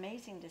that it was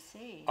amazing to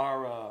see.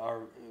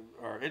 Our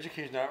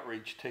education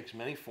outreach takes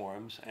many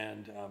forms,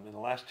 and in the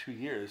last 2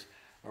 years,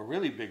 a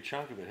really big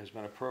chunk of it has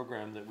been a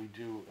program that we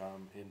do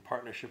in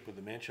partnership with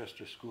the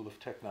Manchester School of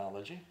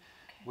Technology,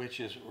 which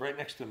is right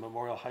next to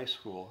Memorial High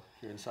School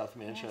here in South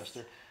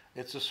Manchester.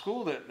 It's a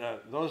school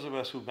that those of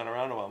us who've been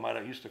around a while might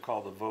have used to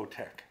call the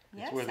VOTech.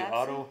 It's where the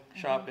auto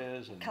shop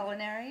is. And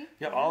culinary.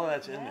 Yeah, all of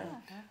that's in there.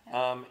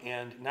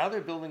 And now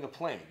they're building a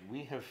plane.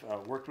 We have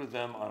worked with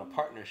them on a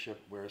partnership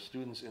where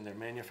students in their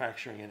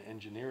manufacturing and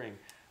engineering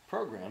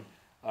program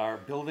are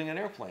building an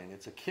airplane.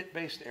 It's a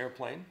kit-based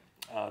airplane.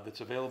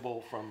 That's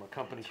available from a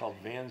company called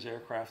Vans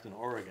Aircraft in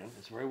Oregon.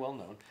 It's very well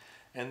known.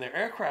 And their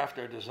aircraft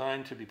are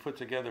designed to be put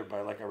together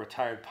by like a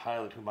retired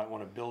pilot who might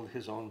want to build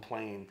his own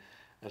plane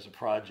as a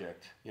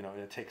project. You know, and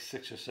it takes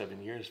 6 or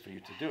 7 years for you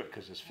to do it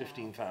because there's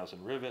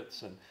 15,000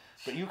 rivets.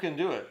 But you can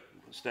do it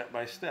step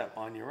by step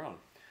on your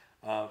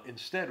own.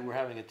 Instead, we're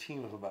having a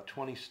team of about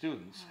 20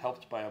 students,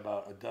 helped by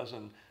about a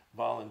dozen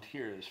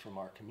volunteers from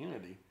our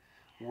community,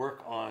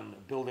 work on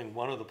building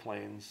one of the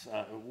planes.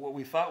 What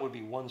we thought would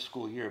be 1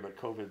 school year, but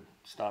COVID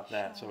stopped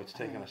that, so it's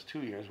taken us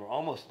 2 years. We're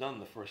almost done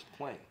the first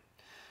plane.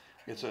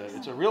 It's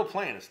a real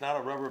plane. It's not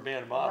a rubber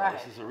band model.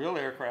 This is a real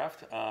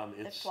aircraft.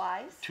 It's it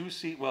flies?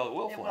 2-seat. Well, it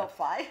will fly. It will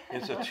fly.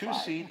 It's a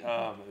 2-seat.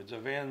 It's a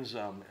Vans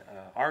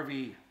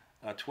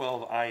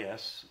RV-12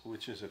 IS,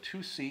 which is a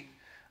 2-seat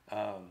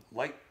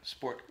light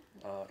sport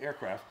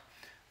aircraft,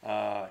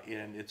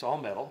 and it's all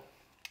metal.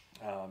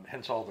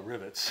 Hence all the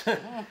rivets.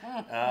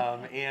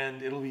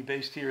 And it'll be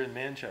based here in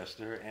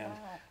Manchester,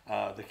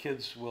 and the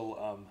kids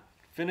will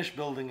finish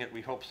building it,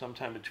 we hope,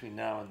 sometime between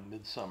now and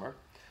midsummer.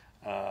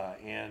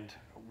 And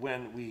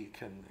when we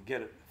can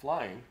get it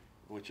flying,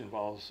 which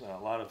involves a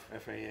lot of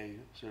FAA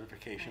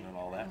certification and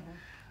all that,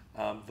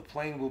 the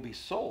plane will be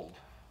sold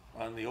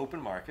on the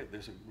open market.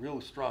 There's a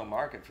real strong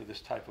market for this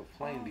type of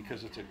plane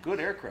because it's a good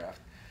aircraft.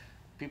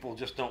 People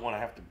just don't want to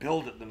have to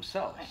build it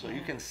themselves. So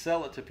you can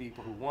sell it to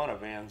people who want a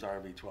Vans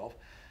RV-12.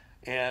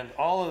 And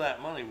all of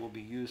that money will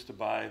be used to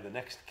buy the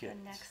next kit.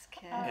 The next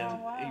kit.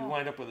 And you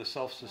wind up with a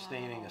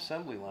self-sustaining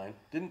assembly line.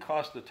 Didn't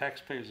cost the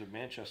taxpayers of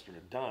Manchester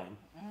a dime.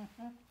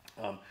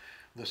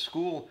 The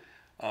school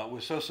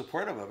was so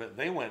supportive of it,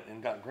 they went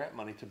and got grant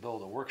money to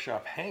build a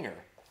workshop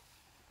hangar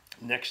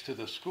next to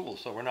the school.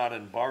 So we're not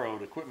in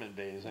borrowed equipment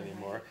bays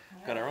anymore.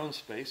 Got our own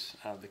space.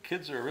 The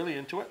kids are really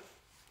into it.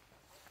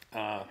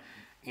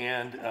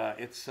 And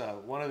it's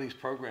one of these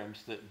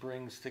programs that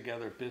brings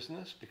together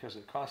business because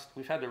it costs,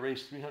 we've had to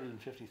raise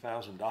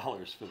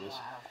 $350,000 for this.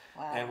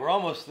 And we're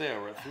almost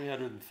there. We're at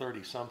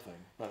 330 something.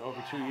 But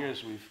over 2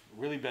 years, we've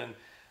really been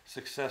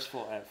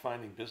successful at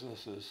finding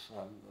businesses.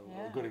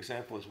 A good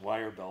example is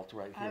Wirebelt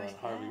right here on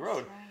Harvey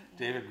Road.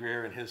 David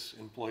Greer and his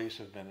employees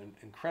have been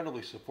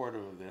incredibly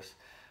supportive of this.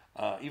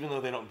 even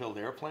though they don't build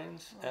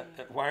airplanes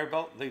at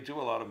Wirebelt, they do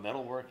a lot of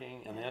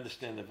metalworking, and they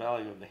understand the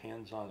value of the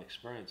hands-on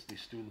experience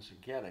these students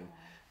are getting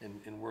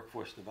in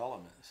workforce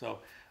development. So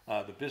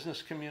the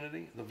business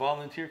community, the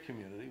volunteer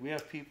community, we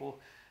have people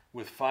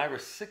with 5 or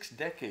 6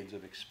 decades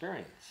of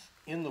experience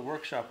in the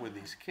workshop with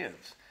these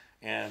kids.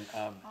 And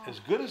as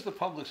good as the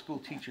public school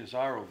teachers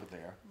are over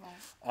there,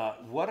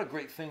 what a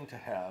great thing to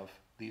have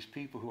these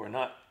people who are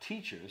not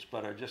teachers,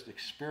 but are just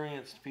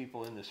experienced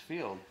people in this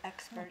field.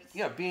 Experts.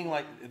 Yeah, being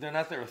like, they're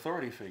not their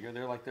authority figure,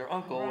 they're like their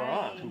uncle or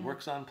aunt who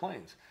works on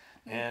planes.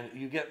 And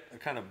you get a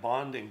kind of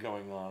bonding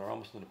going on, or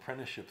almost an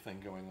apprenticeship thing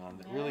going on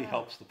that really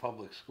helps the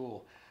public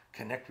school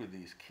connect with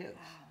these kids.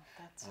 Wow,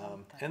 that's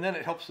something. And then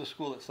it helps the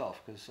school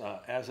itself, because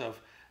as of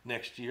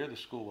next year, the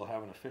school will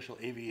have an official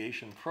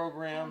aviation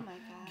program. Oh my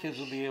gosh. Kids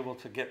will be able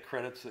to get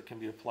credits that can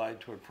be applied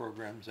toward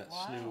programs at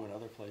SNU and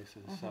other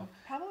places. So,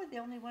 Probably the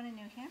only one in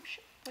New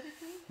Hampshire, would it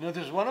be? no,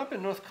 there's one up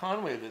in North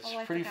Conway that's Oh,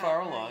 I pretty forgot, far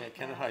right, along at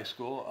Kennett yeah. High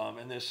School,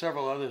 and there's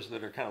several others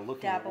that are kind of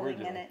looking at what we're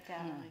Dabbling doing. in it,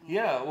 dabbling in it.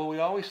 Yeah, well, we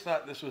always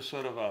thought this was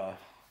sort of a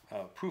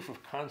proof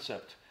of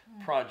concept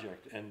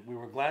project, and we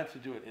were glad to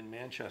do it in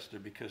Manchester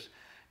because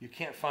you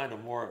can't find a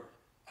more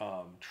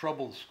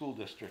troubled school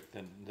district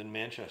than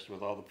Manchester,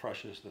 with all the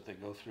pressures that they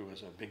go through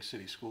as a big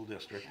city school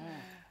district.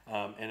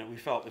 And we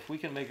felt if we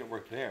can make it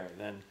work there,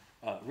 then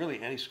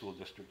really any school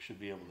district should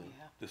be able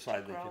to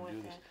decide they grow can do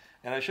with this. it.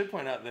 And I should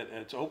point out that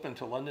it's open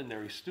to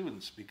Londonderry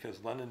students, because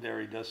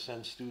Londonderry does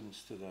send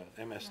students to the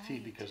MST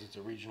Right. because it's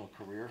a regional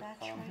career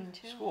That's right,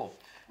 too. school.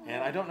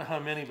 And I don't know how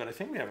many, but I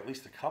think we have at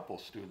least a couple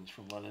students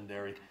from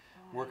Londonderry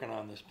working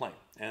on this plane.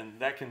 And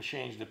that can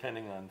change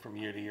depending on from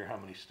year to year how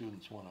many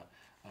students want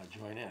to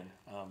join in.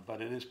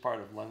 But it is part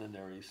of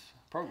Londonderry's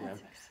program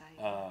That's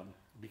exciting.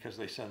 because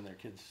they send their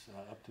kids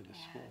up to this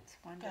Yeah, school. it's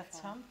wonderful.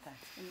 That's something.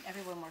 And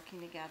everyone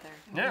working together.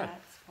 Yeah.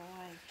 That's,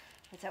 boy.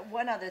 It's that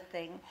one other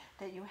thing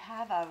that you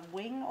have a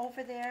wing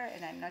over there,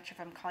 and I'm not sure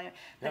if I'm calling it,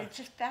 but Yeah. it's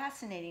just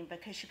fascinating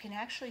because you can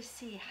actually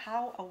see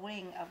how a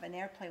wing of an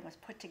airplane was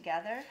put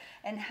together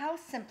and how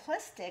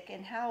simplistic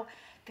and how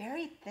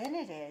very thin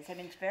it is. I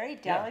mean, it's very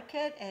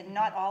delicate, and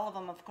not all of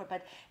them, of course,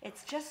 but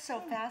it's just so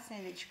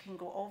fascinating that you can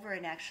go over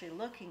and actually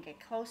look and get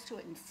close to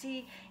it and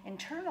see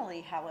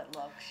internally how it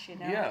looks, you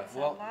know? Yeah, It's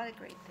well, a lot of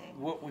great things.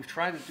 What we've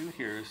tried to do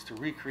here is to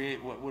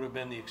recreate what would have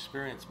been the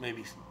experience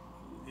maybe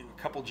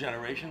a couple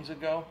generations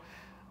ago,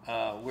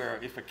 where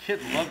if a kid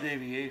loved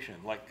aviation,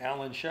 like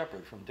Alan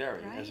Shepard from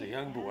Derry, as a Right,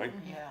 young boy,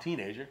 yeah.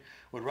 teenager,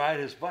 would ride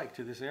his bike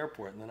to this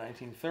airport in the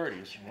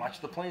 1930s,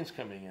 watch the planes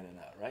coming in and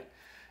out, right?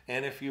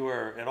 And if you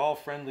were at all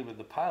friendly with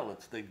the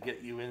pilots, they'd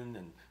get you in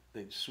and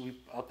they'd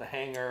sweep out the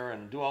hangar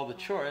and do all the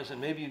chores, and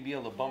maybe you'd be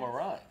able to bum a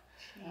ride.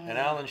 And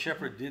Alan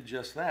Shepard did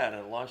just that,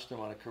 and it launched him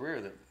on a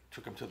career that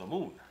took him to the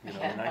moon, in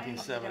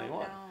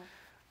 1971.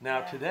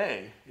 Now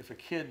today, if a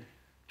kid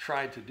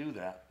tried to do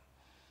that,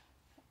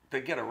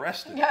 they get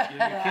arrested. You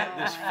can't,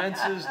 there's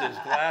fences, there's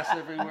glass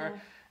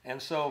everywhere.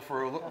 And so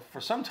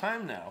for some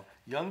time now,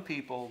 young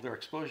people, their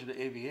exposure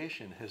to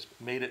aviation has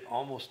made it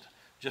almost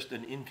just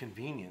an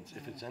inconvenience,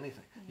 if it's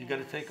anything. You got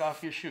to take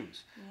off your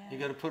shoes. You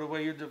got to put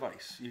away your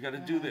device. You got to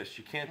do this.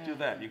 You can't do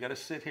that. You got to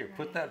sit here.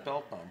 Put that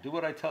belt on. Do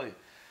what I tell you.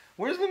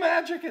 Where's the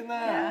magic in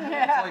that?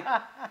 It's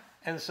like,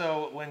 and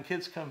so when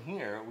kids come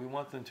here, we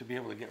want them to be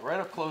able to get right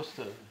up close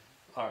to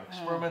our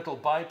experimental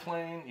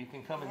biplane. You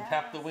can come and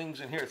tap the wings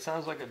in here. It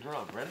sounds like a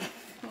drum. Ready?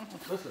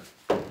 Listen.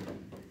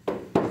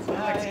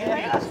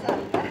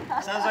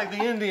 Sounds like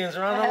the Indians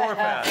are on the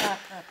warpath.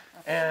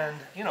 And,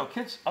 you know,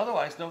 kids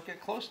otherwise don't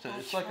get close to it.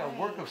 It's like a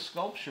work of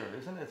sculpture,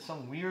 isn't it? It's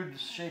some weird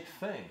shaped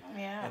thing.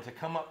 Yeah. And to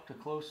come up to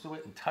close to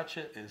it and touch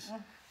it is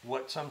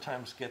what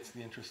sometimes gets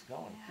the interest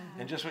going.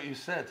 And just what you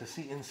said, to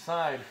see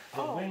inside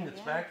the wing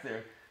that's back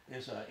there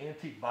is an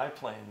antique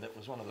biplane that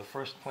was one of the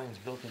first planes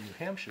built in New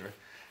Hampshire.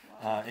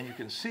 And you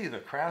can see the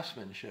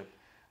craftsmanship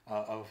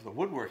of the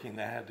woodworking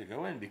that had to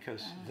go in,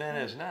 because then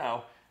as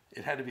now,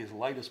 it had to be as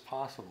light as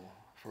possible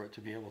for it to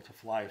be able to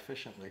fly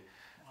efficiently.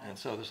 And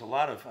so there's a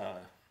lot of,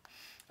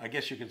 I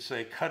guess you could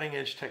say, cutting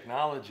edge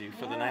technology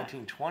for the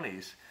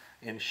 1920s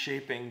in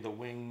shaping the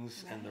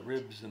wings and the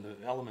ribs and the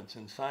elements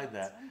inside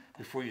that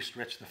before you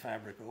stretch the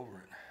fabric over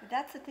it.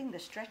 That's the thing, the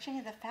stretching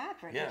of the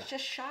fabric. Yeah. It's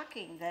just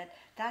shocking that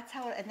that's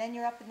how, and then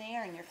you're up in the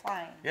air and you're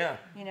flying. Yeah.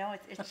 You know,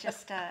 it's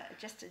just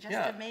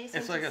Yeah, amazing.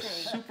 it's like to a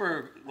see.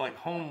 super like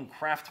home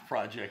craft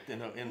project in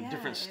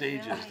different it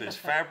stages. really There's is.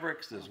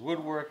 fabrics, there's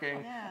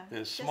woodworking, Yeah,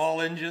 there's just-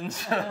 small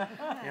engines.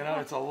 You know,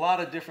 it's a lot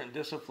of different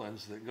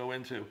disciplines that go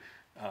into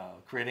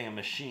creating a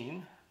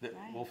machine that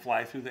will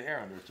fly through the air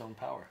under its own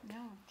power. No,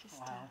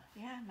 just Wow.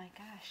 yeah, my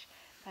gosh.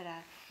 But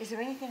is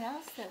there anything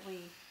else that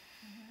we?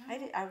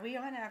 Are we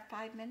on our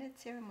 5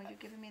 minutes here? And were you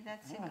giving me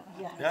that signal?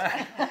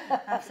 Yeah.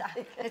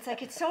 It's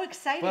like it's so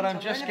exciting. But I'm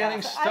to just learn getting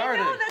about.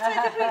 started. I know, that's what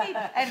I think we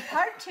need. And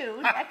part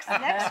 2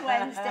 next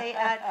Wednesday.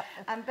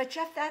 But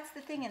Jeff, that's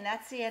the thing, and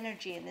that's the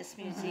energy in this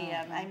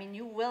museum. I mean,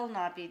 you will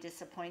not be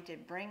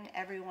disappointed. Bring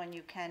everyone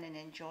you can and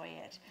enjoy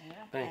it.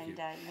 Thank you.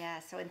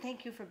 And so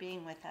thank you for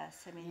being with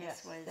us. I mean,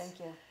 Yes, this was. thank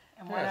you.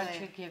 And why Yes.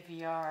 don't you give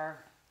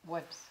your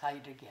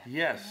website again.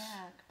 Yes,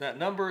 Yeah. that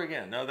number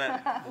again. No,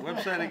 that the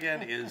website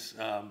again is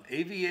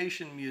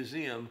Aviation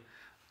Museum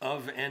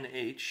of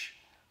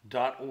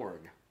NH.org.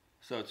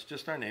 So it's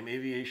just our name,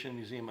 Aviation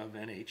Museum of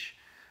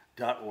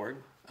NH.org.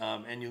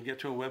 And you'll get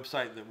to a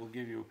website that will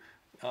give you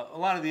a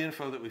lot of the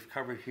info that we've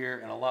covered here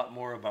and a lot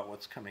more about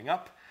what's coming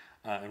up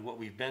and what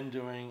we've been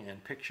doing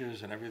and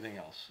pictures and everything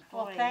else.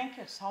 Well, Boy. thank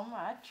you so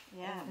much.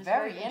 Yeah. It was It was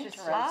very very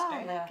interesting. interesting.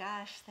 Oh my Yeah.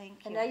 gosh, thank you.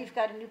 And now you've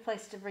got a new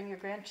place to bring your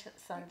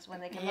grandsons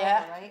when they come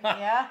Yeah, over, right?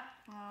 yeah,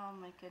 Oh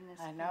my goodness.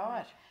 I know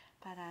it.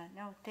 But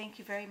no, thank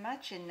you very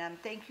much, and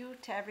thank you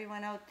to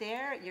everyone out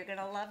there. You're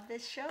gonna love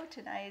this show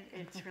tonight.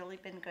 It's really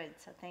been good,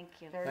 so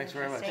thank you. Very Thanks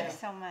very much. Thanks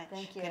so much.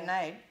 Thank you. Good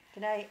night.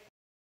 Good night.